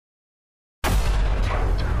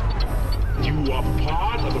You are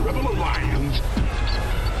part of the Rebel Alliance.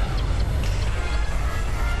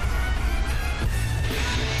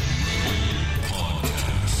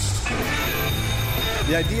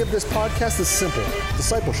 The idea of this podcast is simple: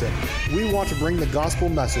 discipleship. We want to bring the gospel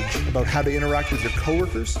message about how to interact with your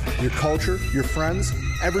coworkers, your culture, your friends,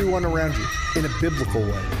 everyone around you in a biblical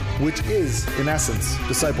way, which is, in essence,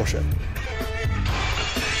 discipleship.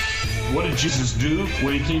 What did Jesus do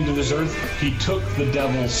when he came to this earth? He took the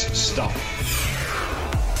devil's stuff.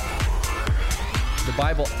 The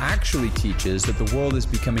Bible actually teaches that the world is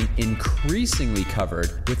becoming increasingly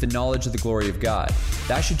covered with the knowledge of the glory of God.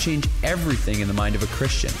 That should change everything in the mind of a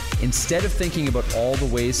Christian. Instead of thinking about all the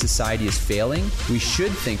ways society is failing, we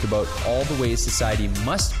should think about all the ways society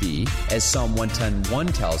must be, as Psalm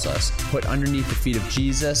 110:1 tells us, put underneath the feet of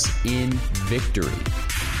Jesus in victory.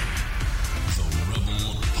 The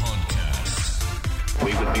Rebel Podcast.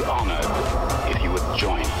 We would be honored if you would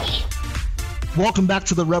join us. Welcome back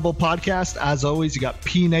to the Rebel Podcast. As always, you got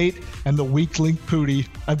P. Nate and the Weak Link Pooty.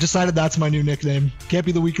 I've decided that's my new nickname. Can't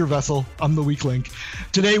be the weaker vessel. I'm the Weak Link.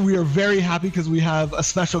 Today, we are very happy because we have a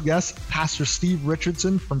special guest, Pastor Steve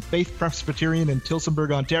Richardson from Faith Presbyterian in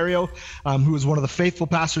Tillsonburg, Ontario, who is one of the faithful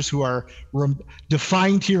pastors who are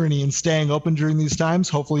defying tyranny and staying open during these times.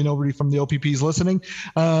 Hopefully, nobody from the OPP is listening.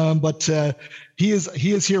 But he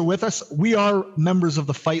is here with us. We are members of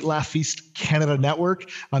the Fight Laugh Feast Canada Network.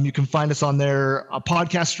 You can find us on their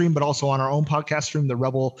podcast stream, but also on our own podcast stream, the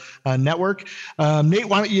Rebel Network. Nate,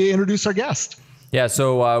 why don't you introduce our guest? Yeah,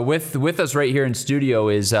 so with us right here in studio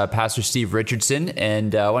is Pastor Steve Richardson,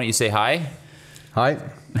 and why don't you say hi? Hi.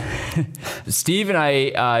 Steve and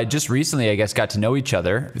I just recently, I guess, got to know each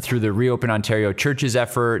other through the Reopen Ontario Church's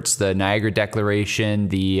efforts, the Niagara Declaration,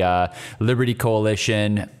 the Liberty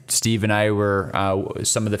Coalition. Steve and I were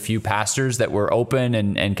some of the few pastors that were open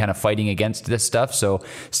and kind of fighting against this stuff. So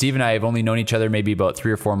Steve and I have only known each other maybe about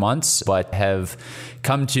 3 or 4 months, but have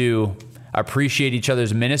come to appreciate each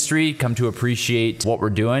other's ministry, come to appreciate what we're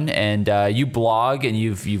doing. And you blog, and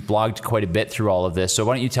you've blogged quite a bit through all of this. So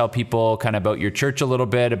why don't you tell people kind of about your church a little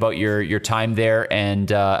bit, about your time there,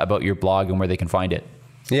 and about your blog and where they can find it.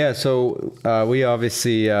 Yeah, so we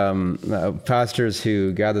obviously, pastors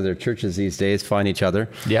who gather their churches these days find each other.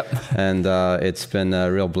 Yep. And it's been a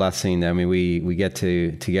real blessing. I mean, we get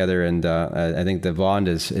together, and I think the bond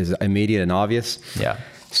is immediate and obvious. Yeah.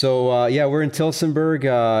 So, we're in Tillsonburg.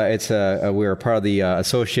 We're part of the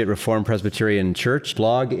Associate Reformed Presbyterian Church.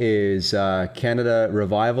 Blog is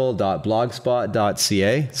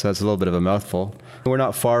canadarevival.blogspot.ca, so that's a little bit of a mouthful. We're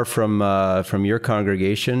not far from your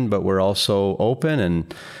congregation, but we're also open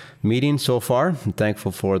and meeting so far. I'm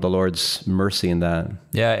thankful for the Lord's mercy in that.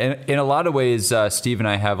 Yeah, and in a lot of ways, Steve and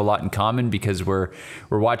I have a lot in common because we're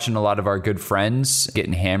watching a lot of our good friends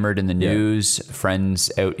getting hammered in the news,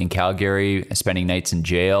 friends out in Calgary spending nights in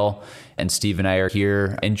jail. And Steve and I are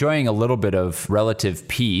here enjoying a little bit of relative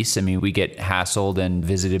peace. I mean, we get hassled and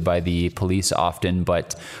visited by the police often,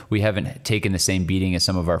 but we haven't taken the same beating as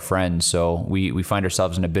some of our friends. So we find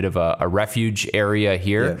ourselves in a bit of a refuge area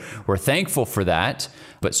here. Yeah. We're thankful for that,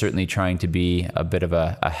 but certainly trying to be a bit of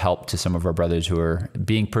a help to some of our brothers who are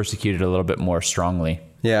being persecuted a little bit more strongly.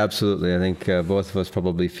 Yeah, absolutely. I think both of us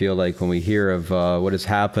probably feel like when we hear of what is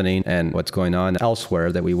happening and what's going on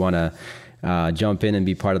elsewhere, that we want to jump in and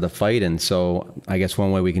be part of the fight. And so I guess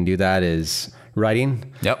one way we can do that is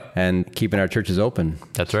writing. Yep. And keeping our churches open.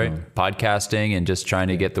 That's right. Podcasting and just trying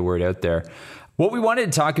to get the word out there. What we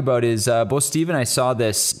wanted to talk about is both Steve and I saw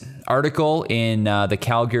this article in the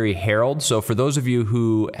Calgary Herald. So for those of you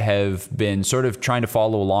who have been sort of trying to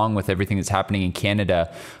follow along with everything that's happening in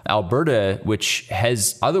Canada, Alberta, which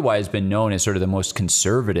has otherwise been known as sort of the most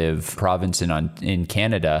conservative province in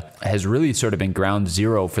Canada, has really sort of been ground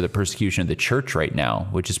zero for the persecution of the church right now,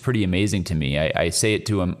 which is pretty amazing to me. I say it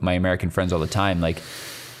to my American friends all the time, like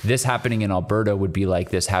this happening in Alberta would be like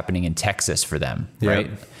this happening in Texas for them, right?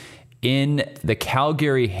 In the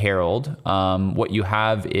Calgary Herald, what you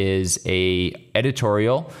have is a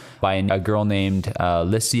editorial by a girl named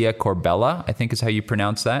Licia Corbella, I think is how you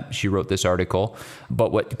pronounce that. She wrote this article.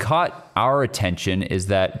 But what caught our attention is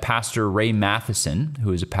that Pastor Ray Matheson,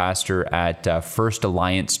 who is a pastor at First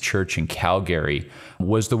Alliance Church in Calgary,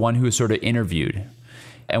 was the one who was sort of interviewed.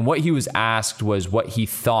 And what he was asked was what he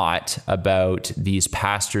thought about these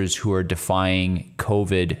pastors who are defying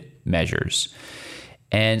COVID measures.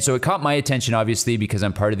 And so it caught my attention, obviously, because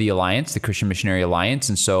I'm part of the Alliance, the Christian Missionary Alliance.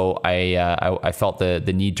 And so I felt the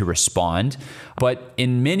need to respond. But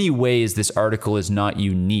in many ways, this article is not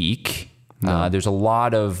unique. No. There's a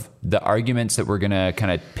lot of the arguments that we're going to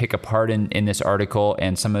kind of pick apart in this article,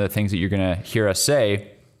 and some of the things that you're going to hear us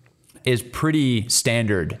say is pretty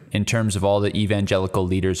standard in terms of all the evangelical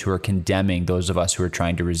leaders who are condemning those of us who are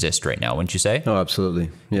trying to resist right now, wouldn't you say? Oh, absolutely.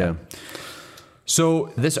 Yeah.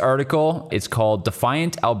 So this article, it's called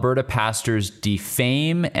Defiant Alberta Pastors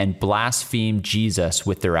Defame and Blaspheme Jesus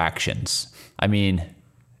with Their Actions. I mean,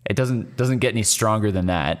 it doesn't get any stronger than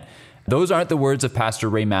that. Those aren't the words of Pastor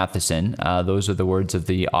Ray Matheson. Those are the words of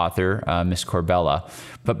the author, Miss Corbella.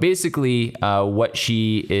 But basically, what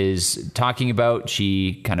she is talking about,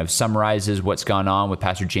 she kind of summarizes what's gone on with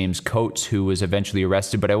Pastor James Coates, who was eventually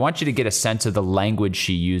arrested. But I want you to get a sense of the language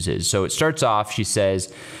she uses. So it starts off, she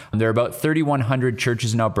says, there are about 3,100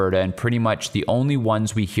 churches in Alberta, and pretty much the only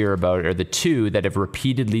ones we hear about are the two that have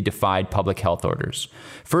repeatedly defied public health orders.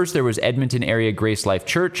 First, there was Edmonton Area Grace Life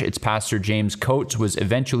Church. Its pastor, James Coates, was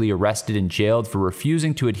eventually arrested and jailed for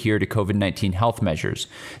refusing to adhere to COVID-19 health measures.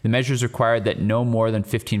 The measures required that no more than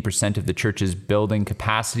 15% of the church's building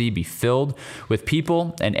capacity be filled with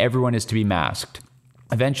people, and everyone is to be masked.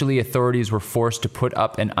 Eventually, authorities were forced to put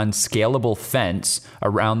up an unscalable fence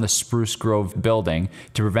around the Spruce Grove building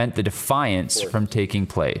to prevent the defiance from taking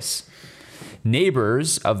place.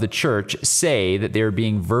 Neighbors of the church say that they are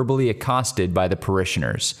being verbally accosted by the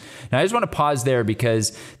parishioners. Now, I just want to pause there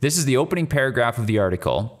because this is the opening paragraph of the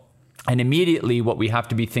article. And immediately what we have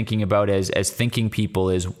to be thinking about as thinking people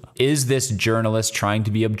is this journalist trying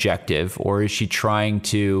to be objective, or is she trying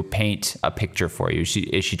to paint a picture for you?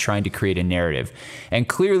 Is she trying to create a narrative? And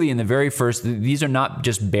clearly in the very first, these are not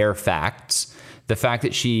just bare facts. The fact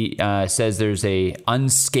that she says there's a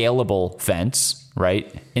unscalable fence,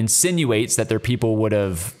 right, insinuates that their people would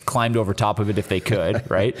have climbed over top of it if they could,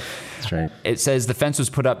 right? That's right. It says the fence was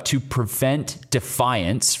put up to prevent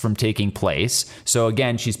defiance from taking place. So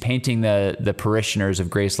again, she's painting the parishioners of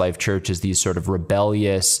Grace Life Church as these sort of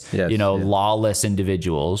rebellious, lawless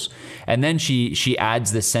individuals. And then she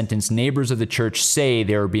adds this sentence, neighbors of the church say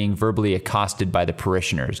they were being verbally accosted by the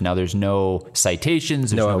parishioners. Now there's no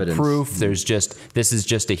citations, there's no proof. There's this is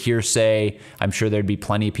just a hearsay. I'm sure there'd be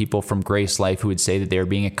plenty of people from Grace Life who would say that they were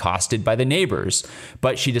being accosted by the neighbors,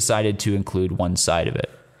 but she decided to include one side of it.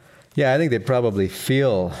 Yeah, I think they probably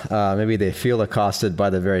feel, maybe they feel accosted by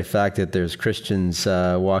the very fact that there's Christians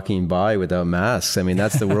walking by without masks. I mean,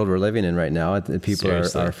 that's the world we're living in right now. People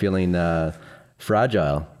are feeling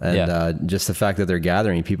fragile. And just the fact that they're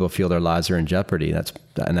gathering, people feel their lives are in jeopardy.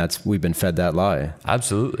 We've been fed that lie.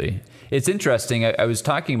 Absolutely. It's interesting. I was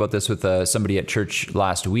talking about this with somebody at church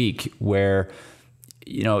last week where,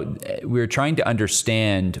 we were trying to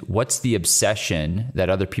understand what's the obsession that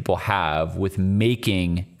other people have with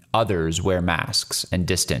making others wear masks and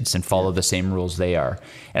distance and follow the same rules they are.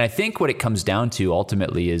 And I think what it comes down to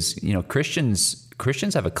ultimately is, Christians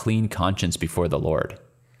have a clean conscience before the Lord.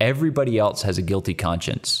 Everybody else has a guilty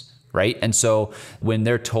conscience, right? And so when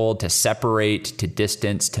they're told to separate, to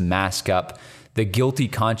distance, to mask up, the guilty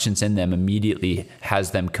conscience in them immediately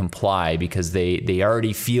has them comply because they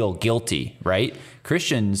already feel guilty, right?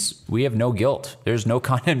 Christians, we have no guilt. There's no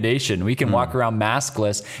condemnation. We can walk around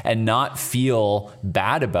maskless and not feel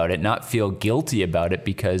bad about it, not feel guilty about it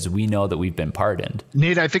because we know that we've been pardoned.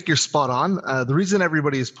 Nate, I think you're spot on. The reason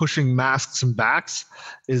everybody is pushing masks and backs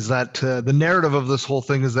is that the narrative of this whole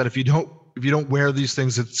thing is that if you don't wear these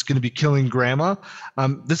things, it's going to be killing grandma.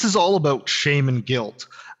 This is all about shame and guilt.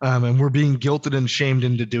 And we're being guilted and shamed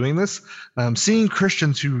into doing this. Seeing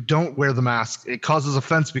Christians who don't wear the mask, it causes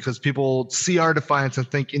offense because people see our defiance and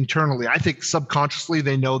think internally, I think subconsciously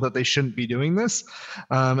they know that they shouldn't be doing this,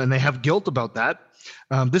 and they have guilt about that.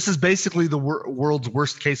 This is basically the world's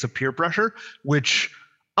worst case of peer pressure, which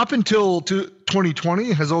up until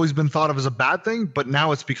 2020 has always been thought of as a bad thing, but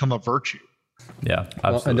now it's become a virtue. Yeah,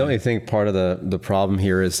 absolutely. Well, and don't you think part of the problem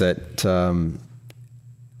here is that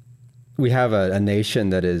we have a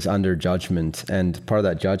nation that is under judgment, and part of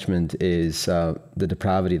that judgment is the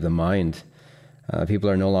depravity of the mind. People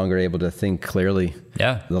are no longer able to think clearly.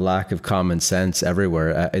 Yeah. The lack of common sense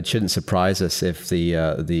everywhere. It shouldn't surprise us if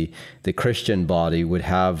the Christian body would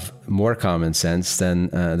have more common sense than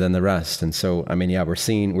the rest. And so, I mean, we're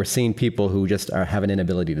seeing people who just have an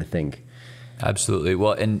inability to think. Absolutely.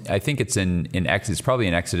 Well, and I think it's in Exodus, it's probably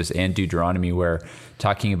in Exodus and Deuteronomy, where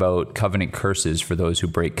talking about covenant curses for those who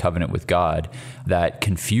break covenant with God, that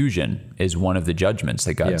confusion is one of the judgments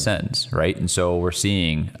that God sends, right? And so we're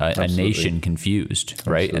seeing a nation confused,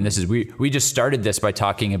 right? Absolutely. And this is, we just started this by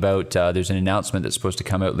talking about, there's an announcement that's supposed to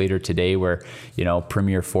come out later today where,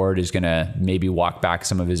 Premier Ford is going to maybe walk back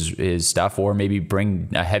some of his stuff or maybe bring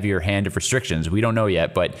a heavier hand of restrictions. We don't know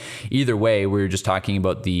yet, but either way, we're just talking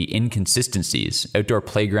about the inconsistencies. Outdoor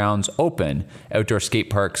playgrounds open, outdoor skate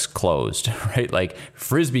parks closed, right? Like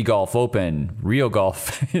Frisbee golf open, Rio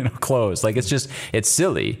golf, closed. Like it's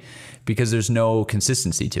silly because there's no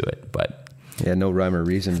consistency to it. But Yeah, no rhyme or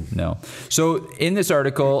reason. no. So in this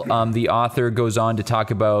article, the author goes on to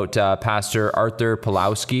talk about Pastor Arthur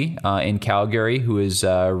Pawlowski in Calgary, who is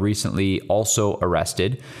recently also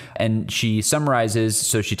arrested. And she summarizes,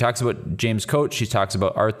 so she talks about James Coates, she talks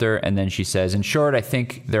about Arthur, and then she says, in short, I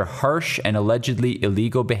think their harsh and allegedly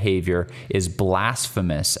illegal behavior is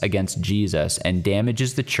blasphemous against Jesus and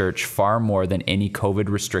damages the church far more than any COVID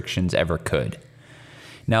restrictions ever could.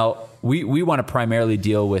 Now, we want to primarily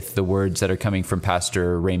deal with the words that are coming from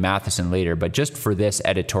Pastor Ray Matheson later, but just for this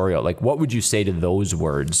editorial, like, what would you say to those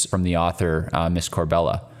words from the author, Miss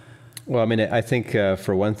Corbella? Well, I mean, I think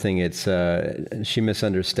for one thing, it's she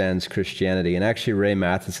misunderstands Christianity. And actually, Ray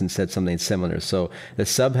Matheson said something similar. So the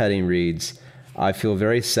subheading reads, I feel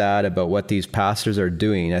very sad about what these pastors are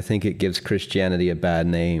doing. I think it gives Christianity a bad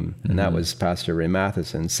name. And that was Pastor Ray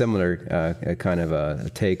Matheson, similar kind of a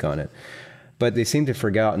take on it. But they seem to have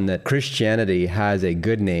forgotten that Christianity has a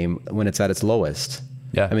good name when it's at its lowest.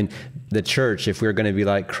 Yeah. I mean, the church, if we're going to be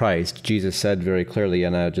like Christ, Jesus said very clearly,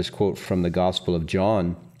 and I'll just quote from the Gospel of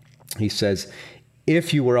John, he says,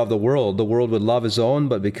 if you were of the world would love his own,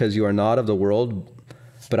 but because you are not of the world,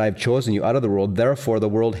 but I have chosen you out of the world, therefore the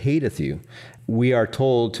world hateth you. We are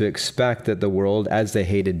told to expect that the world, as they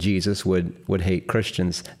hated Jesus, would hate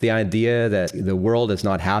Christians. The idea that the world is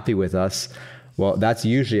not happy with us, well, that's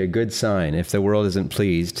usually a good sign. If the world isn't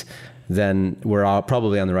pleased, then we're all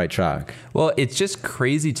probably on the right track. Well, it's just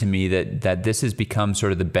crazy to me that this has become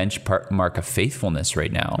sort of the benchmark of faithfulness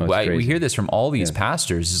right now. We hear this from all these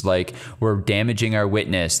pastors, is like, we're damaging our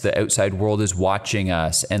witness, the outside world is watching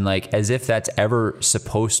us, and like as if that's ever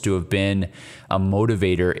supposed to have been a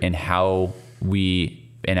motivator in how we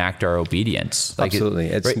enact our obedience. Like absolutely.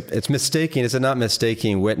 It's mistaking. Is it not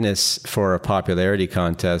mistaking witness for a popularity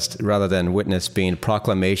contest rather than witness being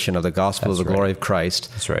proclamation of the gospel of the glory of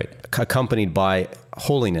Christ? That's right. Accompanied by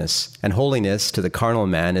holiness. And holiness to the carnal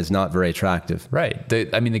man is not very attractive. Right.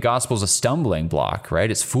 The gospel is a stumbling block, right?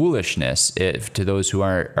 It's foolishness to those who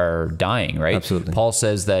are dying, right? Absolutely. Paul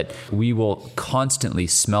says that we will constantly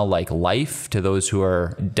smell like life to those who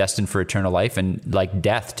are destined for eternal life, and like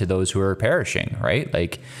death to those who are perishing, right?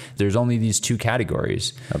 Like there's only these two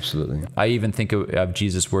categories. Absolutely. I even think of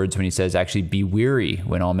Jesus' words when he says, actually, be weary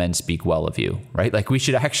when all men speak well of you, right? Like we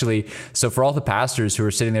should actually, so for all the pastors who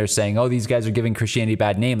are sitting there saying, oh, these guys are giving Christianity a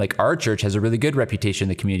bad name, like our church has a really good reputation in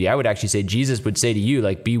the community. I would actually say Jesus would say to you,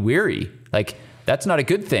 like, be weary. Like that's not a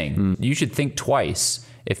good thing. You should think twice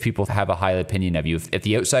if people have a high opinion of you. If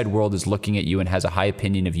the outside world is looking at you and has a high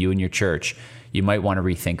opinion of you and your church, you might want to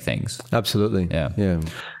rethink things. Absolutely. Yeah.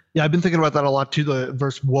 Yeah, I've been thinking about that a lot too. The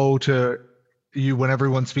verse, woe to you when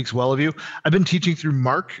everyone speaks well of you. I've been teaching through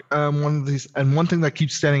Mark, one of these, and one thing that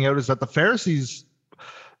keeps standing out is that the Pharisees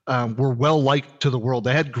were well liked to the world.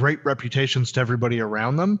 They had great reputations to everybody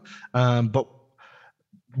around them, but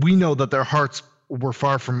we know that their hearts were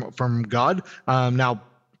far from God. Now,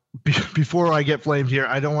 before I get flamed here,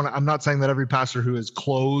 I'm not saying that every pastor who is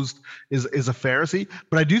closed is a Pharisee,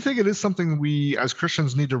 but I do think it is something we as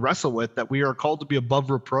Christians need to wrestle with, that we are called to be above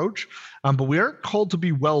reproach, but we are called to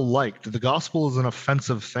be well liked. The gospel is an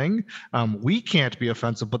offensive thing. We can't be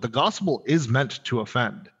offensive, but the gospel is meant to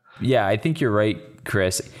offend. Yeah, I think you're right,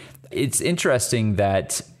 Chris. It's interesting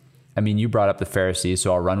that, I mean, you brought up the Pharisees,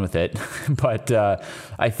 so I'll run with it, but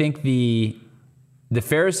I think the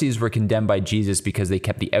Pharisees were condemned by Jesus because they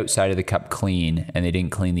kept the outside of the cup clean and they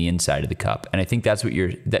didn't clean the inside of the cup. And I think that's what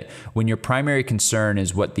when your primary concern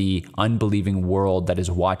is what the unbelieving world that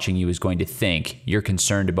is watching you is going to think, you're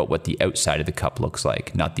concerned about what the outside of the cup looks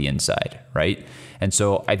like, not the inside, right? And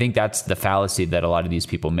so I think that's the fallacy that a lot of these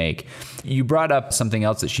people make. You brought up something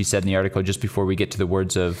else that she said in the article just before we get to the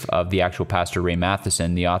words of the actual Pastor Ray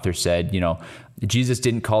Matheson. The author said, Jesus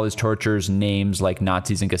didn't call his torturers names like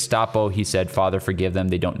Nazis and Gestapo. He said, Father, forgive them.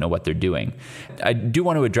 They don't know what they're doing. I do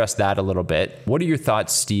want to address that a little bit. What are your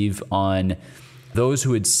thoughts, Steve, on those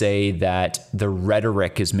who would say that the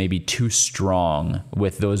rhetoric is maybe too strong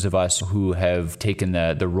with those of us who have taken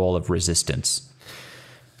the role of resistance?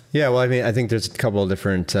 Yeah, well, I mean, I think there's a couple of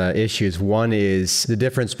different issues. One is the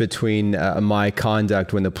difference between my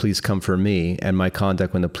conduct when the police come for me and my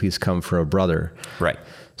conduct when the police come for a brother. Right.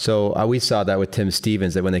 So we saw that with Tim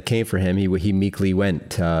Stevens, that when they came for him, he meekly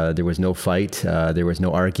went. There was no fight. There was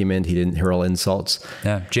no argument. He didn't hurl insults.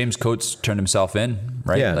 Yeah, James Coates turned himself in,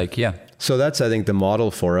 right? Yeah. So that's, I think, the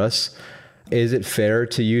model for us. Is it fair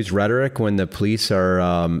to use rhetoric when the police are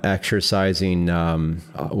exercising,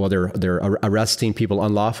 they're arresting people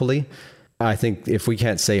unlawfully? I think if we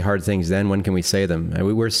can't say hard things then, when can we say them?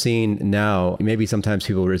 And we're seeing now, maybe sometimes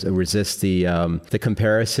people resist the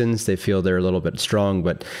comparisons. They feel they're a little bit strong,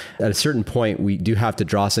 but at a certain point, we do have to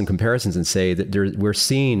draw some comparisons and say that we're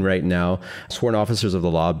seeing right now sworn officers of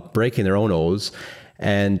the law breaking their own oaths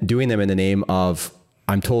and doing them in the name of,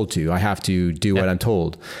 I'm told to, I have to do what I'm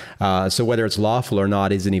told. So whether it's lawful or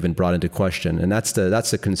not isn't even brought into question. And that's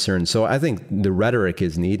the concern. So I think the rhetoric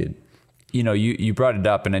is needed. You know, you brought it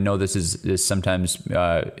up, and I know this is sometimes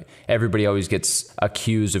everybody always gets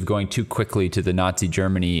accused of going too quickly to the Nazi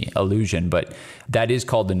Germany allusion, but that is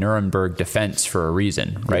called the Nuremberg defense for a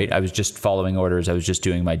reason, right? Yeah. I was just following orders. I was just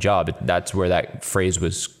doing my job. That's where that phrase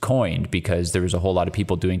was coined, because there was a whole lot of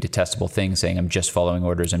people doing detestable things saying, I'm just following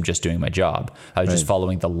orders. I'm just doing my job. I was just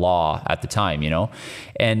following the law at the time, you know?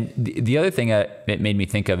 And the other thing that it made me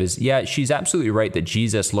think of is, yeah, she's absolutely right that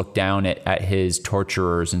Jesus looked down at his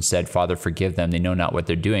torturers and said, Father, forgive them. They know not what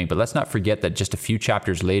they're doing. But let's not forget that just a few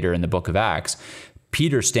chapters later in the book of Acts,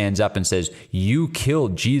 Peter stands up and says, you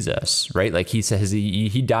killed Jesus, right? Like he says,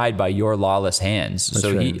 he died by your lawless hands. That's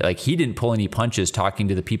so right. he didn't pull any punches talking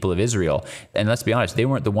to the people of Israel. And let's be honest, they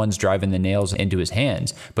weren't the ones driving the nails into his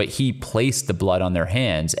hands, but he placed the blood on their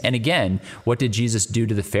hands. And again, what did Jesus do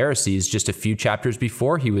to the Pharisees just a few chapters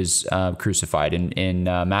before he was crucified? In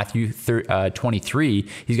Matthew 23,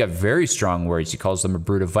 he's got very strong words. He calls them a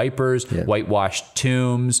brood of vipers, whitewashed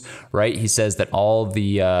tombs, right? He says that all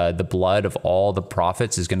the blood of all the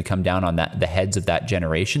prophets is going to come down on the heads of that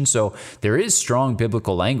generation. So there is strong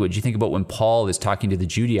biblical language. You think about when Paul is talking to the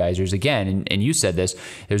Judaizers again, and you said this,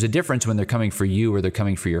 there's a difference when they're coming for you or they're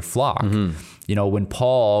coming for your flock. Mm-hmm. You know, when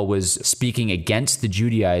Paul was speaking against the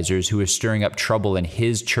Judaizers who were stirring up trouble in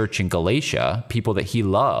his church in Galatia, people that he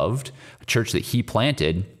loved, a church that he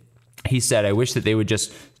planted, he said, I wish that they would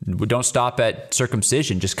just don't stop at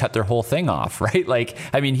circumcision, just cut their whole thing off, right? Like,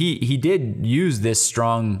 I mean, he did use this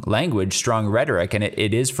strong language, strong rhetoric, and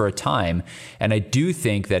it is for a time. And I do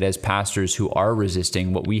think that as pastors who are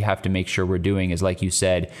resisting, what we have to make sure we're doing is, like you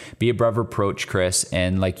said, be above reproach, Chris.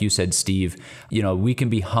 And like you said, Steve, you know, we can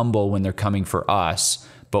be humble when they're coming for us,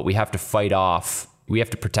 but we have to fight off. We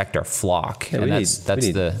have to protect our flock. Yeah,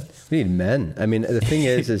 we need men. I mean, the thing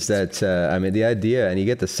is that, the idea, and you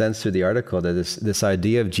get the sense through the article that this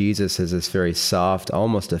idea of Jesus as this very soft,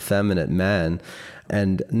 almost effeminate man,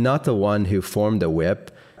 and not the one who formed a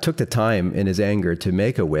whip, took the time in his anger to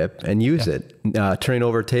make a whip and use it, turning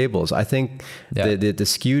over tables. I think the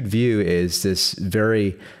skewed view is this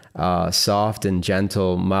very soft and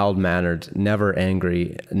gentle, mild-mannered, never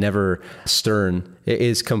angry, never stern. It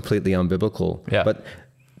is completely unbiblical. Yeah. But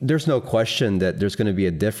there's no question that there's going to be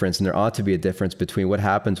a difference, and there ought to be a difference between what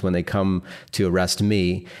happens when they come to arrest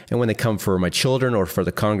me and when they come for my children or for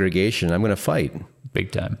the congregation. I'm going to fight.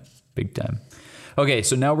 Big time. Big time. Okay,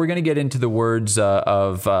 so now we're going to get into the words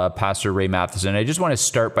of Pastor Ray Matheson. I just want to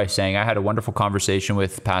start by saying I had a wonderful conversation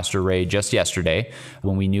with Pastor Ray just yesterday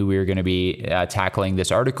when we knew we were going to be tackling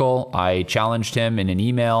this article. I challenged him in an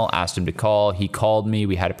email, asked him to call. He called me.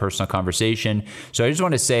 We had a personal conversation. So I just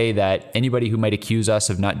want to say that anybody who might accuse us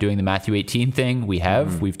of not doing the Matthew 18 thing, we have.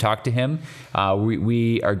 Mm-hmm. We've talked to him.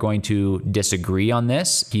 We are going to disagree on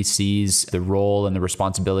this. He sees the role and the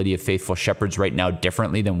responsibility of faithful shepherds right now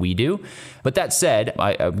differently than we do. But that said,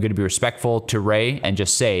 I'm going to be respectful to Ray and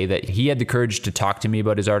just say that he had the courage to talk to me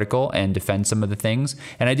about his article and defend some of the things.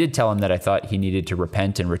 And I did tell him that I thought he needed to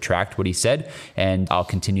repent and retract what he said. And I'll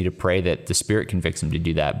continue to pray that the Spirit convicts him to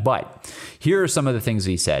do that. But here are some of the things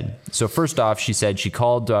he said. So first off, she said she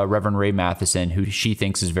called Reverend Ray Matheson, who she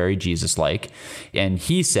thinks is very Jesus-like. And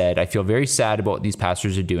he said, I feel very sad about what these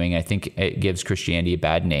pastors are doing. I think it gives Christianity a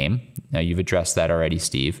bad name. Now, you've addressed that already,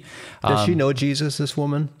 Steve. Does she know Jesus, this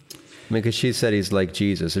woman? I mean, because she said he's like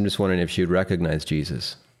Jesus. I'm just wondering if she would recognize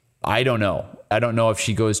Jesus. I don't know. I don't know if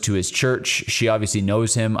she goes to his church. She obviously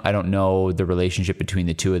knows him. I don't know the relationship between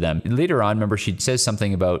the two of them. Later on, remember, she says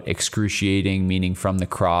something about excruciating, meaning from the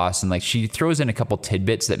cross. And like she throws in a couple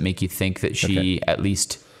tidbits that make you think that she at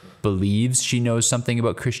least believes she knows something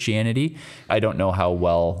about Christianity. I don't know how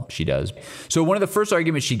well she does. So one of the first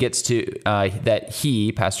arguments she gets to,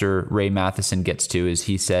 that Pastor Ray Matheson gets to, is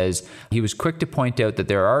he says he was quick to point out that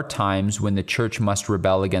there are times when the church must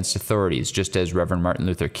rebel against authorities, just as Reverend Martin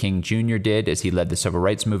Luther King Jr. did as he led the civil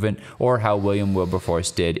rights movement, or how William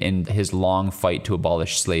Wilberforce did in his long fight to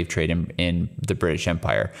abolish slave trade in the British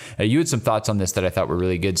Empire. You had some thoughts on this that I thought were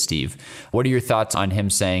really good, Steve. What are your thoughts on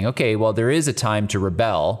him saying, okay, well, there is a time to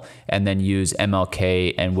rebel, and then use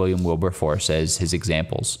MLK and William Wilberforce as his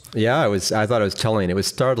examples. Yeah, I thought it was telling. It was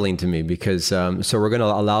startling to me because so we're going to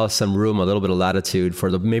allow some room, a little bit of latitude for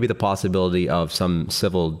maybe the possibility of some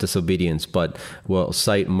civil disobedience, but we'll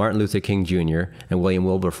cite Martin Luther King Jr. and William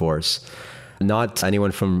Wilberforce. Not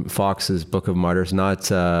anyone from Fox's Book of Martyrs, not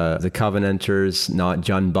the Covenanters, not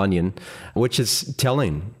John Bunyan, which is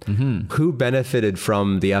telling. Mm-hmm. Who benefited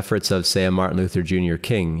from the efforts of, say, a Martin Luther Jr.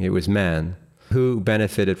 King? It was man. Who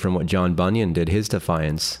benefited from what John Bunyan did, his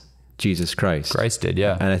defiance? Jesus Christ. Christ did,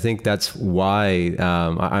 yeah. And I think that's why,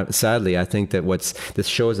 sadly, I think that this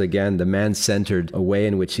shows, again, the man-centered way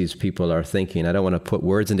in which these people are thinking. I don't want to put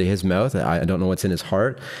words into his mouth. I don't know what's in his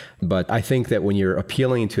heart. But I think that when you're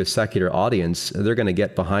appealing to a secular audience, they're going to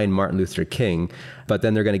get behind Martin Luther King, but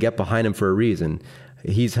then they're going to get behind him for a reason.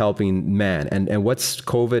 He's helping man. And what's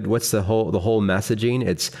COVID? What's the whole messaging?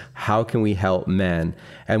 It's how can we help man?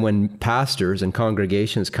 And when pastors and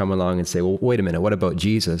congregations come along and say, well, wait a minute, what about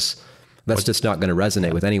Jesus? That's just not going to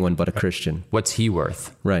resonate with anyone but a Christian. What's he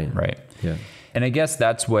worth? Right. Right. Yeah. And I guess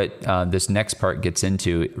that's what this next part gets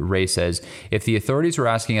into. Ray says, if the authorities were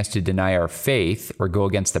asking us to deny our faith or go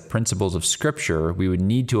against the principles of Scripture, we would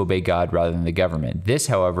need to obey God rather than the government. This,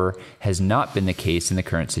 however, has not been the case in the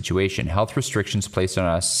current situation. Health restrictions placed on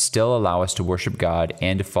us still allow us to worship God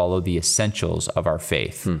and to follow the essentials of our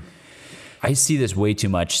faith. I see this way too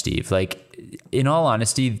much, Steve. Like, in all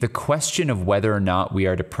honesty, the question of whether or not we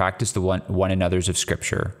are to practice the one another's of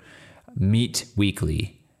Scripture, meet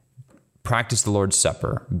weekly, practice the Lord's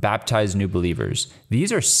Supper, baptize new believers.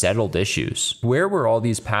 These are settled issues. Where were all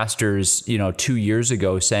these pastors, 2 years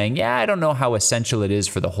ago saying, yeah, I don't know how essential it is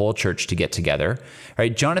for the whole church to get together,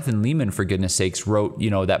 right? Jonathan Leeman, for goodness sakes, wrote,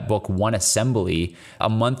 that book, One Assembly, a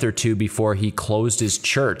month or two before he closed his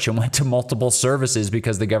church and went to multiple services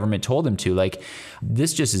because the government told him to. Like,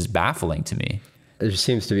 this just is baffling to me. There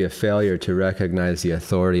seems to be a failure to recognize the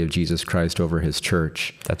authority of Jesus Christ over his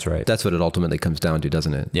church. That's right. That's what it ultimately comes down to,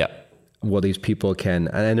 doesn't it? Yeah. Well, these people can,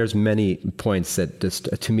 and there's many points that just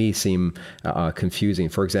to me seem confusing.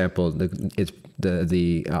 For example,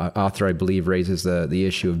 the author, I believe, raises the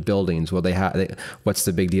issue of buildings. Well, what's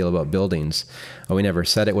the big deal about buildings? Well, we never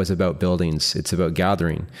said it was about buildings. It's about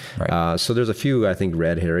gathering. Right. So there's a few, I think,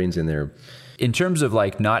 red herrings in there. In terms of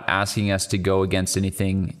not asking us to go against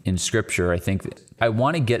anything in Scripture, I think I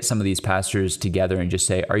want to get some of these pastors together and just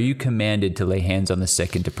say, are you commanded to lay hands on the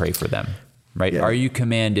sick and to pray for them? Right? Yeah. Are you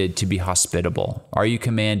commanded to be hospitable? Are you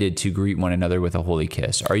commanded to greet one another with a holy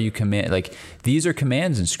kiss? Are you these are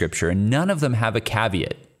commands in Scripture, and none of them have a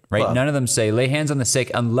caveat, right? Well, none of them say lay hands on the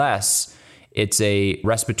sick unless it's a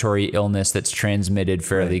respiratory illness that's transmitted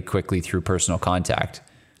fairly quickly through personal contact.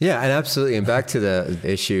 Yeah, and absolutely. And back to the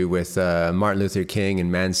issue with Martin Luther King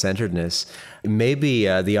and man-centeredness, maybe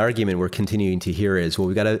the argument we're continuing to hear is, well,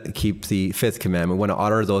 we've got to keep the fifth commandment. We want to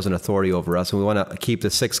honor those in authority over us. And we want to keep the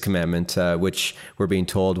sixth commandment, which we're being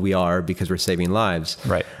told we are because we're saving lives.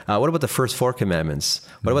 Right. What about the first four commandments?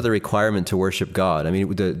 What about the requirement to worship God? I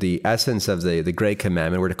mean, the essence of the great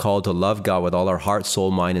commandment, we're called to love God with all our heart, soul,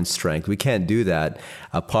 mind, and strength. We can't do that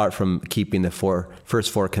apart from keeping the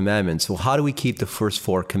first four commandments. Well, how do we keep the first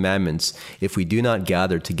four commandments if we do not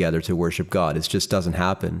gather together to worship God? It just doesn't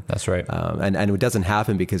happen. That's right. And it doesn't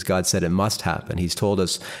happen because God said it must happen. He's told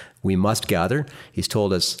us we must gather. He's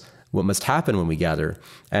told us what must happen when we gather.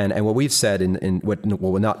 And what we've said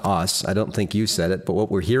well, not us, I don't think you said it, but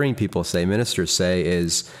what we're hearing people say, ministers say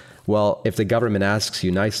is, well, if the government asks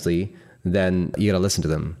you nicely, then you got to listen to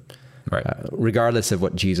them. Right. Regardless of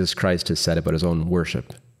what Jesus Christ has said about his own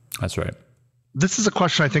worship. That's right. This is a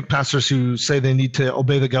question I think pastors who say they need to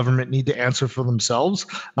obey the government need to answer for themselves.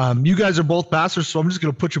 You guys are both pastors, so I'm just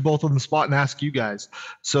going to put you both on the spot and ask you guys.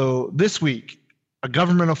 So this week, a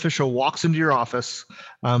government official walks into your office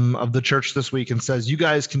of the church this week and says, you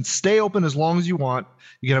guys can stay open as long as you want.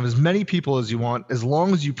 You can have as many people as you want, as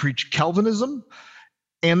long as you preach Calvinism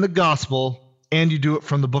and the gospel, and you do it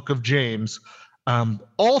from the book of James.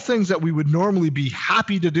 All things that we would normally be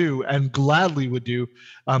happy to do and gladly would do,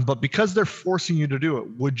 but because they're forcing you to do it,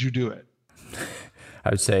 would you do it? I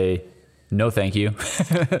would say, no, thank you.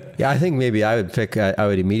 Yeah, I think maybe I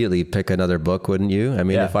would immediately pick another book, wouldn't you? I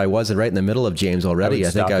mean, if I wasn't right in the middle of James already, I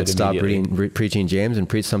think I would stop preaching James and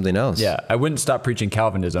preach something else. Yeah, I wouldn't stop preaching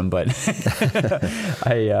Calvinism, but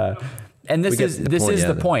and this is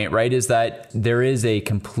the point, right? Is that there is a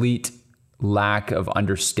complete lack of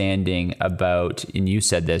understanding about, and you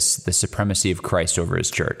said this, the supremacy of Christ over his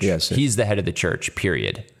church. Yes. He's the head of the church,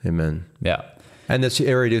 period. Amen. Yeah. And this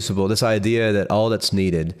irreducible, this idea that all that's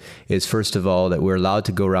needed is, first of all, that we're allowed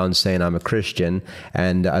to go around saying I'm a Christian,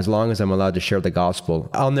 and as long as I'm allowed to share the gospel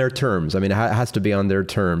on their terms, I mean, it has to be on their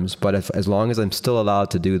terms, but as long as I'm still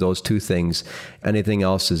allowed to do those two things, anything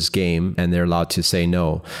else is game, and they're allowed to say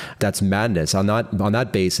no. That's madness. On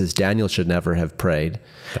that basis, Daniel should never have prayed.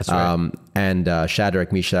 That's right. And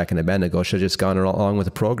Shadrach, Meshach, and Abednego should have just gone along with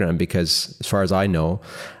the program, because as far as I know,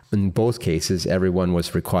 in both cases, everyone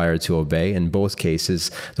was required to obey. In both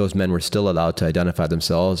cases, those men were still allowed to identify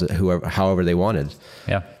themselves however they wanted.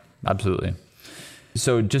 Yeah, absolutely.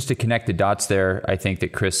 So just to connect the dots there, I think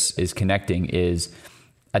that Chris is connecting is,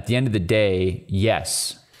 at the end of the day,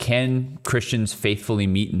 yes, can Christians faithfully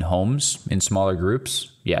meet in homes in smaller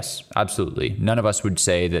groups? Yes, absolutely. None of us would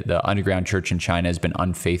say that the underground church in China has been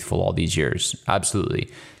unfaithful all these years. Absolutely.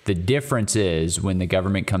 The difference is when the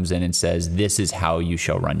government comes in and says, this is how you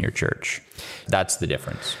shall run your church. That's the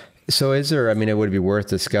difference. So it would be worth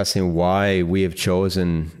discussing why we have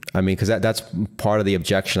chosen, because that's part of the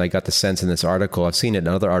objection. I got the sense in this article, I've seen it in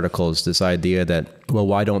other articles, this idea that, well,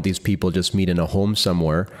 why don't these people just meet in a home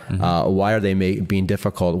somewhere? Mm-hmm. Why are they being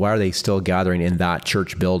difficult? Why are they still gathering in that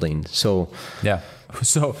church building? So, yeah.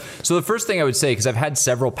 So the first thing I would say, because I've had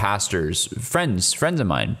several pastors, friends of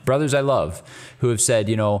mine, brothers I love, who have said,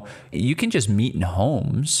 you can just meet in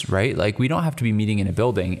homes, right? Like, we don't have to be meeting in a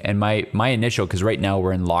building. And my initial, because right now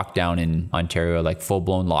we're in lockdown in Ontario, like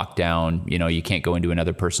full-blown lockdown, you can't go into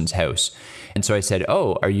another person's house. And so I said,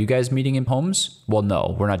 oh, are you guys meeting in homes? Well,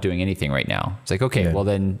 no, we're not doing anything right now. It's like, okay, well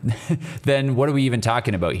then what are we even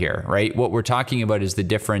talking about here, right? What we're talking about is the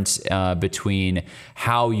difference between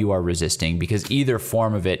how you are resisting, because either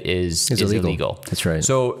form of it is illegal. That's right.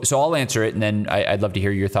 So I'll answer it, and then I'd love to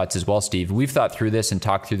hear your thoughts as well, Steve. We've thought through this and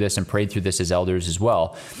talked through this and prayed through this as elders as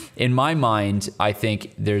well. In my mind, I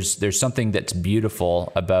think there's something that's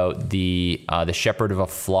beautiful about the shepherd of a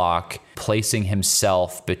flock placing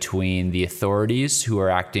himself between the authorities who are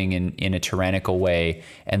acting in a tyrannical way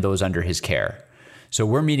and those under his care. So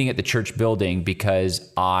we're meeting at the church building because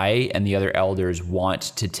I and the other elders want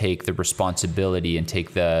to take the responsibility and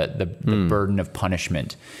take the burden of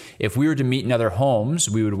punishment. If we were to meet in other homes,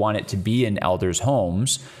 we would want it to be in elders'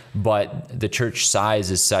 homes, but the church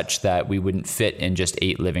size is such that we wouldn't fit in just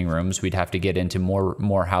 8 living rooms. We'd have to get into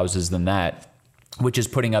more houses than that, which is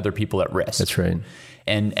putting other people at risk. That's right.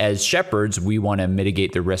 And as shepherds, we want to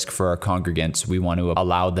mitigate the risk for our congregants. We want to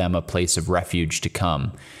allow them a place of refuge to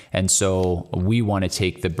come. And so we want to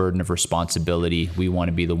take the burden of responsibility. We want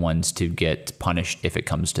to be the ones to get punished if it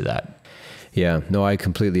comes to that. Yeah, no, I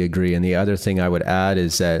completely agree. And the other thing I would add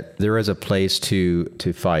is that there is a place to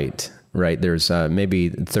fight, right? There's maybe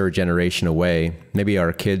third generation away. Maybe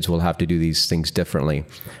our kids will have to do these things differently.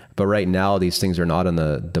 But right now, these things are not in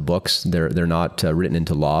the books. They're not written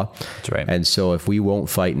into law. That's right. And so if we won't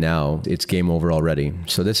fight now, it's game over already.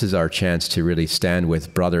 So this is our chance to really stand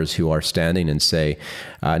with brothers who are standing and say,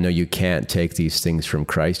 no, you can't take these things from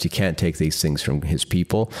Christ. You can't take these things from his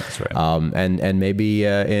people. That's right. And maybe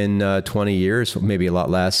in 20 years, maybe a lot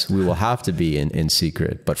less, we will have to be in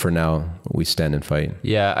secret. But for now, we stand and fight.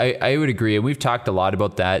 Yeah, I would agree. And we've talked a lot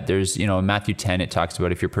about that. There's, in Matthew 10, it talks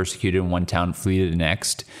about if you're persecuted in one town, flee to the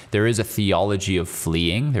next. There is a theology of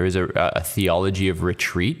fleeing. There is a theology of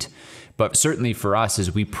retreat. But certainly for us,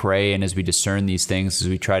 as we pray and as we discern these things, as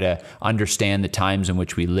we try to understand the times in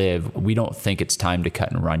which we live, we don't think it's time to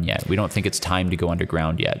cut and run yet. We don't think it's time to go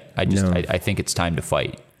underground yet. I think it's time to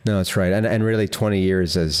fight. No, that's right. And really 20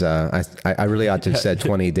 years is, I really ought to have said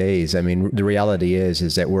 20 days. I mean, the reality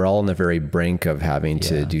is that we're all on the very brink of having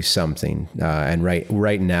to do something. And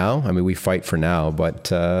right now, I mean, we fight for now, but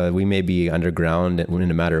we may be underground in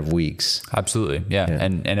a matter of weeks. Absolutely. Yeah.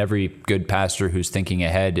 And every good pastor who's thinking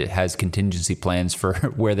ahead has contingency plans for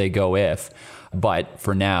where they go if. But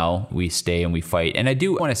for now, we stay and we fight. And I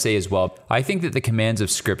do want to say as well, I think that the commands of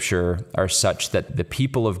Scripture are such that the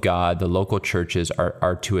people of God, the local churches,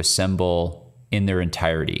 are to assemble in their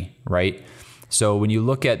entirety, right? So when you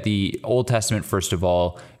look at the Old Testament, first of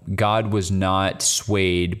all, God was not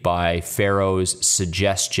swayed by Pharaoh's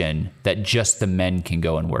suggestion that just the men can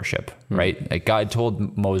go and worship, right? Like God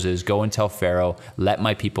told Moses, go and tell Pharaoh, let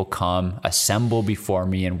my people come, assemble before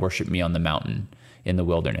me and worship me on the mountain in the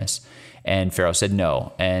wilderness. And Pharaoh said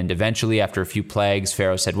no. And eventually, after a few plagues,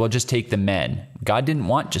 Pharaoh said, well, just take the men. God didn't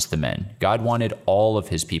want just the men. God wanted all of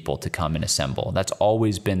his people to come and assemble. That's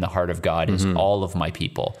always been the heart of God, is all of my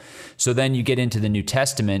people. So then you get into the New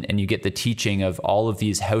Testament and you get the teaching of all of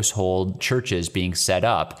these household churches being set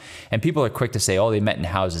up. And people are quick to say, oh, they met in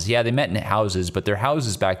houses. Yeah, they met in houses, but their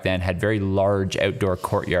houses back then had very large outdoor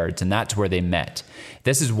courtyards, and that's where they met.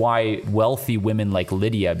 This is why wealthy women like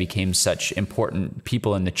Lydia became such important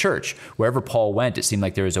people in the church. Wherever Paul went, it seemed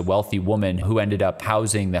like there was a wealthy woman who ended up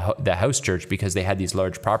housing the house church because they had these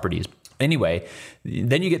large properties. Anyway,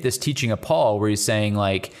 then you get this teaching of Paul where he's saying,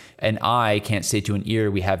 like, an eye can't say to an ear,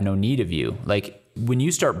 we have no need of you. Like, when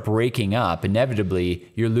you start breaking up,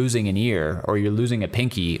 inevitably you're losing an ear, or you're losing a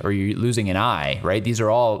pinky, or you're losing an eye, right? These are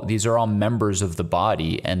all members of the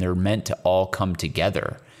body, and they're meant to all come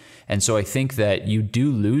together. And so I think that you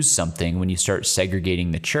do lose something when you start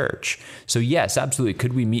segregating the church. So yes, absolutely.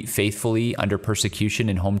 Could we meet faithfully under persecution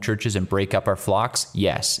in home churches and break up our flocks?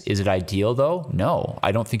 Yes. Is it ideal though? No.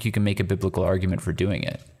 I don't think you can make a biblical argument for doing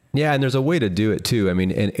it. Yeah, and there's a way to do it too. I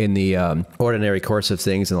mean, in the ordinary course of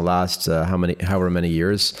things in the last however many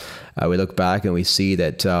years, we look back and we see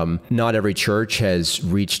that not every church has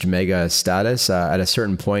reached mega status. At a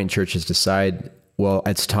certain point, churches decide, well,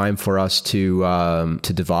 it's time for us to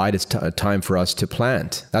divide. It's time for us to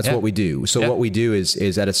plant. That's what we do. So what we do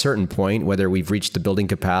is at a certain point, whether we've reached the building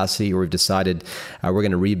capacity or we've decided we're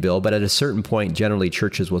going to rebuild, but at a certain point, generally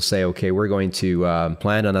churches will say, okay, we're going to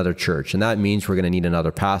plant another church. And that means we're going to need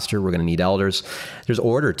another pastor. We're going to need elders. There's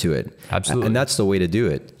order to it. Absolutely. And that's the way to do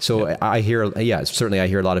it. So I hear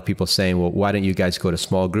a lot of people saying, well, why don't you guys go to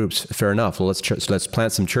small groups? Fair enough. Well, let's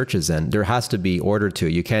plant some churches then. There has to be order to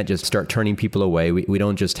it. You can't just start turning people away. We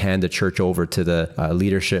don't just hand the church over to the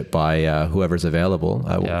leadership by whoever's available.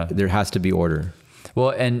 There has to be order. Well,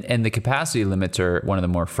 and the capacity limits are one of the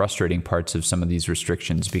more frustrating parts of some of these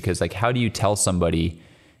restrictions, because, like, how do you tell somebody,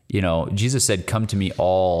 Jesus said, come to me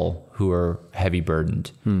all who are heavy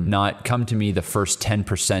burdened, not come to me the first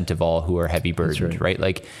 10% of all who are heavy burdened, right?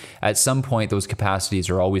 Like, at some point, those capacities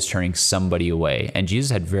are always turning somebody away. And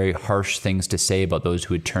Jesus had very harsh things to say about those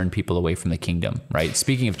who would turn people away from the kingdom, right?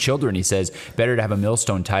 Speaking of children, he says, better to have a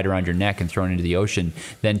millstone tied around your neck and thrown into the ocean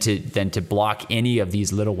than to block any of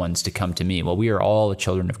these little ones to come to me. Well, we are all the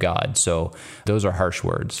children of God. So those are harsh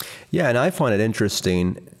words. Yeah, and I find it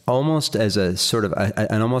interesting, almost as a sort of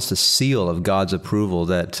almost a seal of God's approval,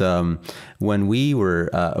 that when we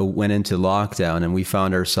went into lockdown and we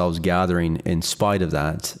found ourselves gathering in spite of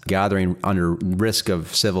that, gathering under risk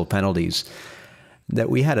of civil penalties, that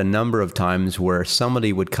we had a number of times where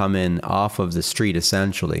somebody would come in off of the street,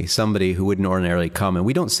 essentially, somebody who wouldn't ordinarily come. And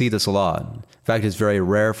we don't see this a lot. In fact, it's very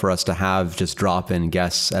rare for us to have just drop-in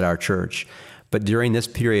guests at our church. But during this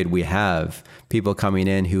period, we have people coming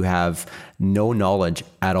in who have no knowledge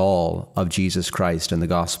at all of Jesus Christ and the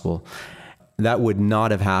gospel. That would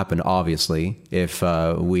not have happened, obviously, if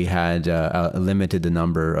we had limited the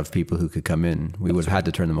number of people who could come in. We would have had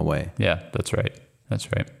to turn them away. Yeah, that's right. That's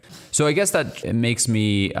right. So I guess that makes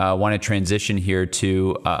me want to transition here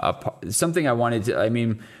to something I wanted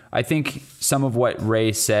to, I think some of what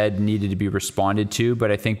Ray said needed to be responded to,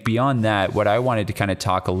 but I think beyond that, what I wanted to kind of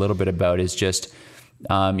talk a little bit about is just,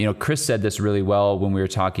 Chris said this really well when we were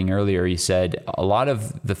talking earlier. He said a lot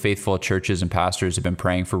of the faithful churches and pastors have been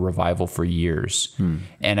praying for revival for years.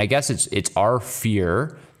 And I guess it's our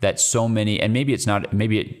fear that so many, and maybe it's not,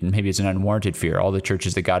 maybe it's an unwarranted fear. All the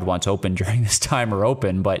churches that God wants open during this time are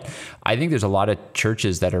open, but I think there's a lot of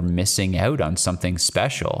churches that are missing out on something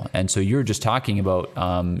special. And so you're just talking about,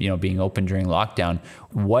 being open during lockdown.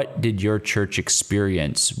 What did your church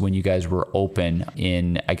experience when you guys were open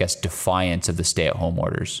in, I guess, defiance of the stay-at-home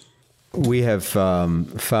orders? We have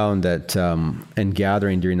found that in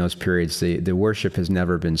gathering during those periods, the worship has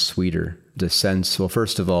never been sweeter. The sense, well,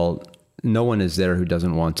 first of all, no one is there who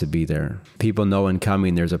doesn't want to be there. People know in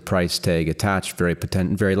coming there's a price tag attached,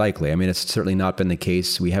 very likely. It's certainly not been the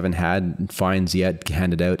case. We haven't had fines yet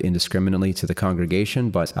handed out indiscriminately to the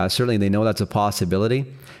congregation, but certainly they know that's a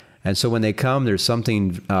possibility. And so when they come, there's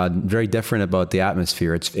something very different about the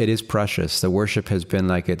atmosphere. It is precious. The worship has been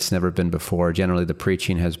like it's never been before. Generally, the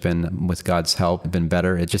preaching has been, with God's help, been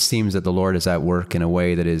better. It just seems that the Lord is at work in a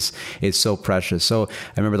way that is so precious. So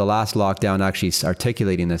I remember the last lockdown actually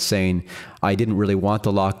articulating this, saying, I didn't really want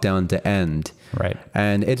the lockdown to end. Right.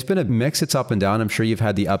 And it's been a mix. It's up and down. I'm sure you've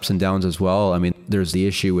had the ups and downs as well. There's the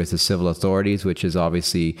issue with the civil authorities, which is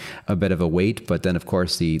obviously a bit of a weight, but then of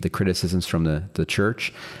course the criticisms from the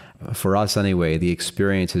church. For us anyway, the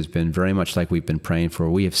experience has been very much like we've been praying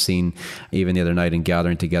for. We have seen, even the other night in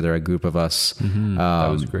gathering together, a group of us. That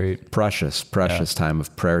was great. Precious time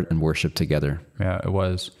of prayer and worship together. Yeah, it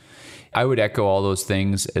was. I would echo all those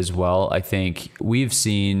things as well. I think we've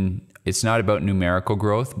seen, it's not about numerical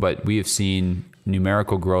growth, but we have seen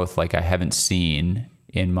numerical growth like I haven't seen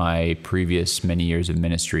in my previous many years of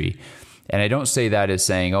ministry. And I don't say that as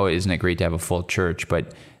saying, oh, isn't it great to have a full church?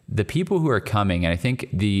 But the people who are coming, and I think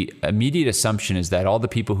the immediate assumption is that all the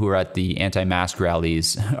people who are at the anti-mask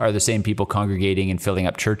rallies are the same people congregating and filling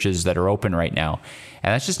up churches that are open right now.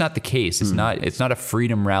 And that's just not the case. It's not a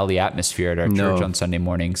freedom rally atmosphere at our church on Sunday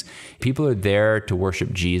mornings. People are there to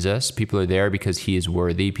worship Jesus. People are there because he is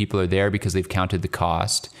worthy. People are there because they've counted the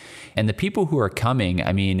cost. And the people who are coming,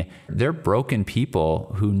 I mean, they're broken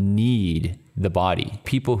people who need the body,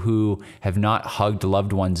 people who have not hugged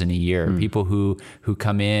loved ones in a year, people who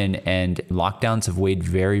come in and lockdowns have weighed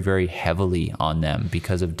very, very heavily on them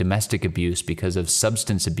because of domestic abuse, because of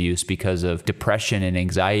substance abuse, because of depression and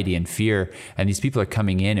anxiety and fear. And these people are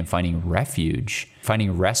coming in and finding refuge,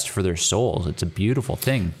 finding rest for their souls. It's a beautiful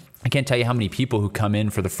thing. I can't tell you how many people who come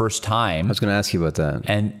in for the first time. I was going to ask you about that.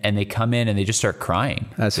 And they come in and they just start crying.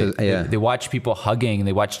 They watch people hugging and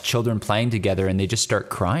they watch children playing together and they just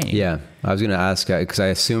start crying. Yeah. I was going to ask, because I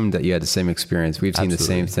assumed that you had the same experience. We've seen the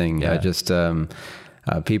same thing. Yeah.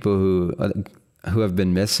 People who have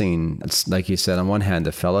been missing, like you said, on one hand,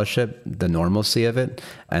 the fellowship, the normalcy of it,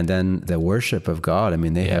 and then the worship of God. I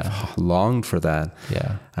mean, they have longed for that.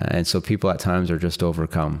 Yeah. And so people at times are just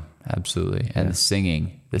overcome. Absolutely. And the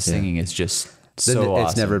singing is just so awesome.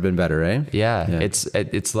 It's never been better, eh? Yeah.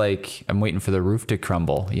 It's like I'm waiting for the roof to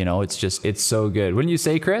crumble. You know, it's so good. Wouldn't you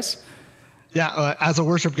say, Chris? Yeah, as a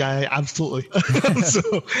worship guy, absolutely.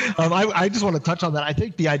 I just want to touch on that. I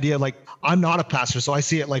think the idea, like, I'm not a pastor, so I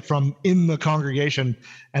see it like from in the congregation,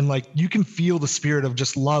 and like you can feel the spirit of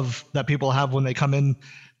just love that people have when they come in,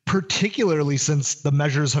 particularly since the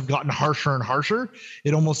measures have gotten harsher and harsher.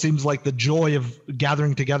 It almost seems like the joy of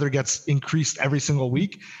gathering together gets increased every single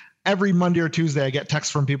week. Every Monday or Tuesday, I get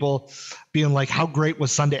texts from people being like, how great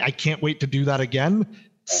was Sunday? I can't wait to do that again.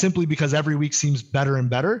 Simply because every week seems better and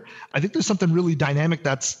better. I think there's something really dynamic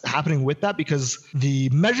that's happening with that, because the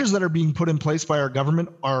measures that are being put in place by our government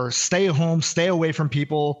are stay at home, stay away from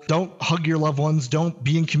people, don't hug your loved ones, don't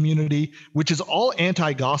be in community, which is all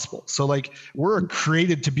anti-gospel. So like, we're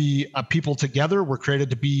created to be a people together. We're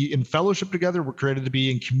created to be in fellowship together. We're created to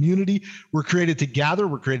be in community. We're created to gather.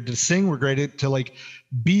 We're created to sing. We're created to like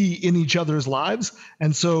be in each other's lives.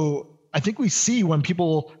 And so I think we see when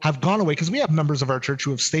people have gone away, because we have members of our church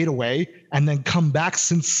who have stayed away and then come back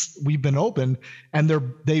since we've been open, and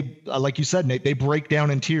they like you said, Nate, they break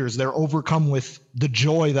down in tears. They're overcome with the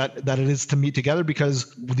joy that it is to meet together,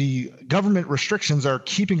 because the government restrictions are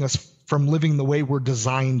keeping us from living the way we're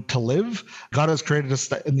designed to live. God has created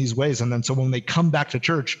us in these ways. And then so when they come back to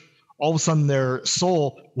church, all of a sudden their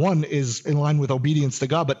soul, one, is in line with obedience to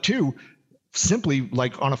God, but two, simply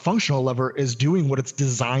like on a functional level is doing what it's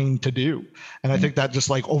designed to do. And I think that just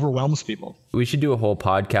like overwhelms people. We should do a whole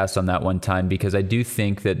podcast on that one time, because I do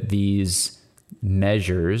think that these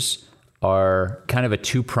measures are kind of a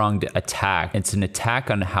two-pronged attack. It's an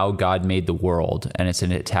attack on how God made the world, and it's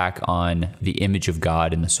an attack on the image of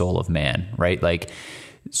God in the soul of man, right? Like,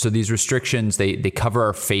 so these restrictions, they cover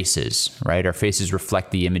our faces, right? Our faces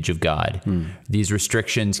reflect the image of God. These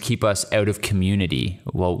restrictions keep us out of community.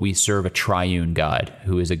 Well, we serve a triune God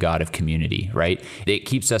who is a God of community, right? It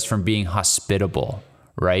keeps us from being hospitable,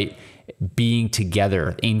 right? Being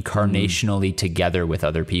together, incarnationally together with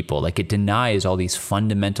other people. Like, it denies all these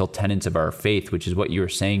fundamental tenets of our faith, which is what you were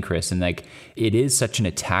saying, Chris. And like, it is such an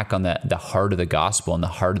attack on the heart of the gospel and the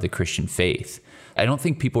heart of the Christian faith. I don't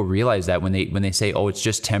think people realize that when they say, oh, it's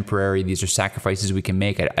just temporary, these are sacrifices we can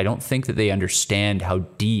make. I don't think that they understand how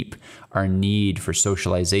deep our need for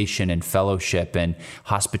socialization and fellowship and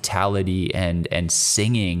hospitality and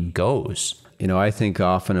singing goes. You know, I think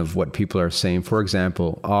often of what people are saying. For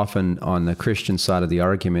example, often on the Christian side of the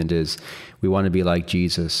argument is we want to be like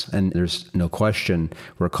Jesus. And there's no question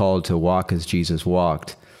we're called to walk as Jesus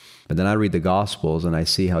walked. But then I read the Gospels and I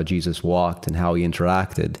see how Jesus walked and how he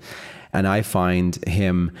interacted. And I find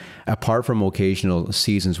him, apart from occasional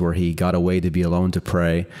seasons where he got away to be alone to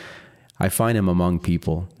pray, I find him among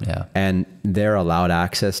people. Yeah. And they're allowed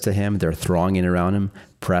access to him. They're thronging around him,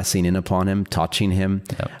 pressing in upon him, touching him.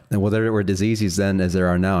 Yep. And well, there were diseases then as there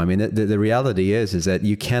are now. I mean, the reality is that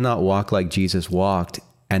you cannot walk like Jesus walked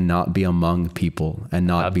and not be among people and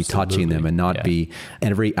not be touching them and not be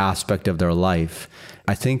every aspect of their life.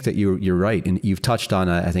 I think that you're right. And you've touched on,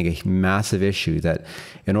 I think, a massive issue that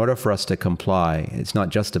in order for us to comply, it's not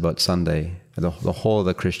just about Sunday. The whole of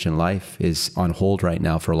the Christian life is on hold right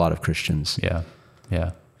now for a lot of Christians. Yeah.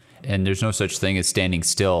 Yeah. and there's no such thing as standing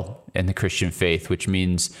still in the Christian faith, which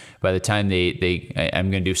means by the time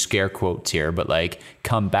I'm going to do scare quotes here, but like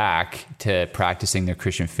come back to practicing their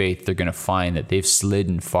Christian faith, they're going to find that they've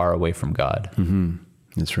slidden far away from God. Mm-hmm.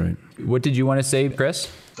 That's right. What did you want to say,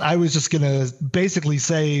 Chris? I was just going to basically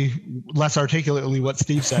say less articulately what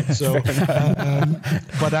Steve said. So,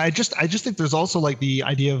 but I just think there's also like the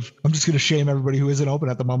idea of, I'm just going to shame everybody who isn't open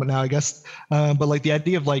at the moment now, I guess. But like the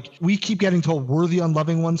idea of like, we keep getting told we're the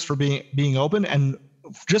unloving ones for being open. And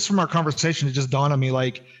just from our conversation, it just dawned on me,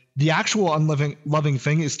 like the actual loving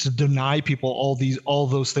thing is to deny people all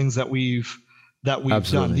those things that we've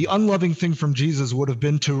done. The unloving thing from Jesus would have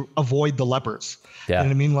been to avoid the lepers. Yeah. You know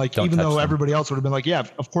what I mean? Like, even though everybody else would have been like, yeah,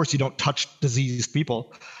 of course you don't touch diseased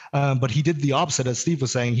people. But he did the opposite, as Steve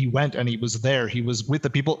was saying. He went and he was there. He was with the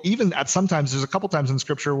people. Even at sometimes, there's a couple times in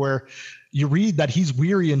scripture where you read that he's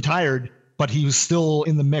weary and tired, but he was still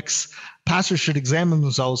in the mix. Pastors should examine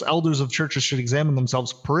themselves. Elders of churches should examine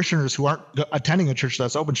themselves. Parishioners who aren't attending a church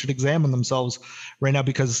that's open should examine themselves right now,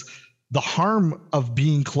 because the harm of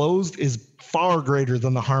being closed is far greater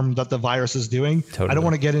than the harm that the virus is doing. Totally. I don't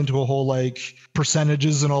want to get into a whole like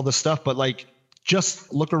percentages and all this stuff, but like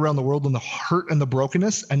just look around the world and the hurt and the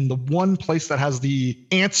brokenness, and the one place that has the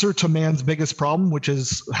answer to man's biggest problem, which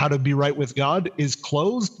is how to be right with God, is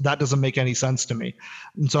closed. That doesn't make any sense to me.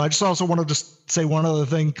 And so I just also want to just say one other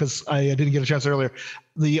thing, because I didn't get a chance earlier.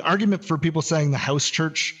 The argument for people saying the house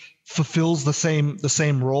church fulfills the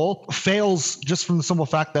same role fails just from the simple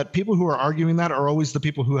fact that people who are arguing that are always the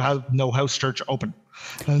people who have no house church open.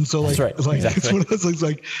 And so like, that's right. Like exactly. It's one of those things,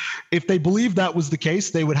 like if they believed that was the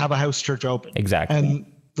case, they would have a house church open. Exactly. And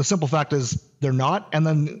the simple fact is they're not. And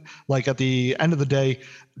then like at the end of the day,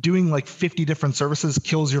 doing like 50 different services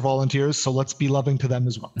kills your volunteers. So let's be loving to them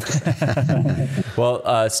as well.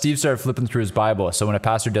 Well, Steve started flipping through his Bible. So when a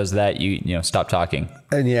pastor does that, you know, stop talking.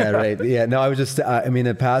 And yeah, right. Yeah, no, I was just, I mean,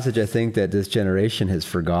 a passage I think that this generation has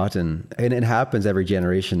forgotten, and it happens every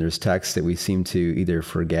generation. There's texts that we seem to either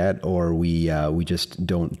forget or we just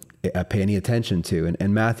don't pay any attention to. And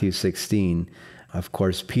in Matthew 16, of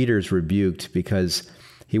course, Peter's rebuked because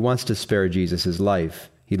he wants to spare Jesus' life.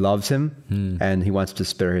 He loves him and he wants to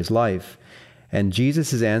spare his life. And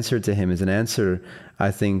Jesus' answer to him is an answer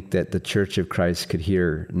I think that the Church of Christ could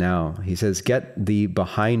hear now. He says, "Get thee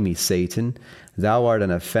behind me, Satan. Thou art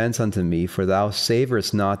an offense unto me, for thou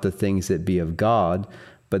savorest not the things that be of God,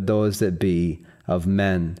 but those that be of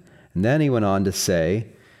men." And then he went on to say,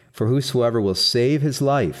 "For whosoever will save his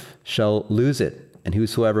life shall lose it. And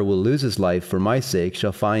whosoever will lose his life for my sake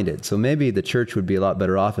shall find it." So maybe the church would be a lot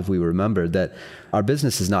better off if we remembered that our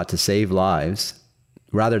business is not to save lives,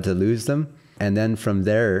 rather to lose them. And then from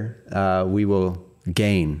there, we will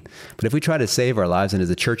gain. But if we try to save our lives, and as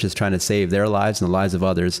the church is trying to save their lives and the lives of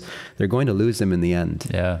others, they're going to lose them in the end.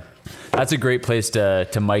 Yeah. That's a great place to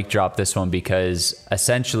mic drop this one, because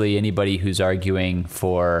essentially anybody who's arguing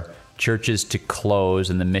for churches to close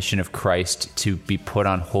and the mission of Christ to be put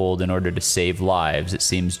on hold in order to save lives, it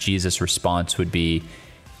seems Jesus' response would be,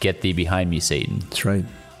 "Get thee behind me, Satan." That's right.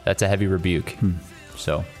 That's a heavy rebuke.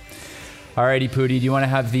 So, alrighty, Pooty, do you want to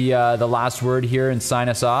have the last word here and sign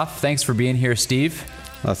us off? Thanks for being here, Steve.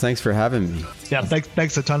 Well, thanks for having me. Yeah,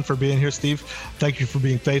 thanks a ton for being here, Steve. Thank you for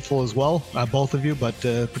being faithful as well, both of you, but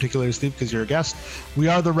particularly Steve, because you're a guest. We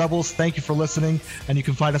are the Rebels. Thank you for listening, and you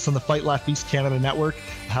can find us on the Fight Laugh Feast Canada Network.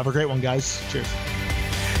 Have a great one, guys. Cheers.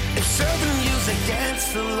 If serving you's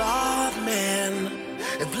against the law of man,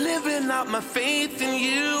 if living out my faith in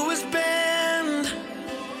you is banned,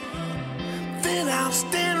 then I'll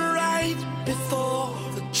stand right before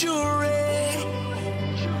the jury.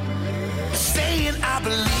 Saying I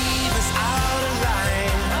believe is out of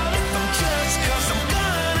line. If I'm judged, 'cause I'm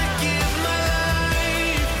gonna give my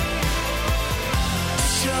life to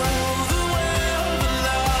show the world the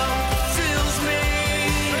love that fills me.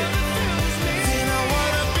 Then I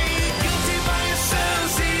wanna be guilty by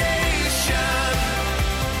association,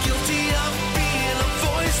 guilty of being a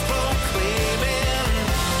voice proclaiming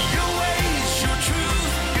your ways, your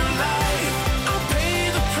truth, your life. I'll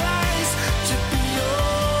pay the price to be your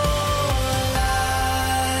light.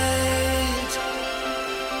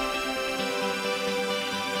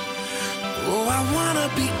 Oh, I wanna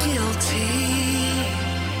be guilty.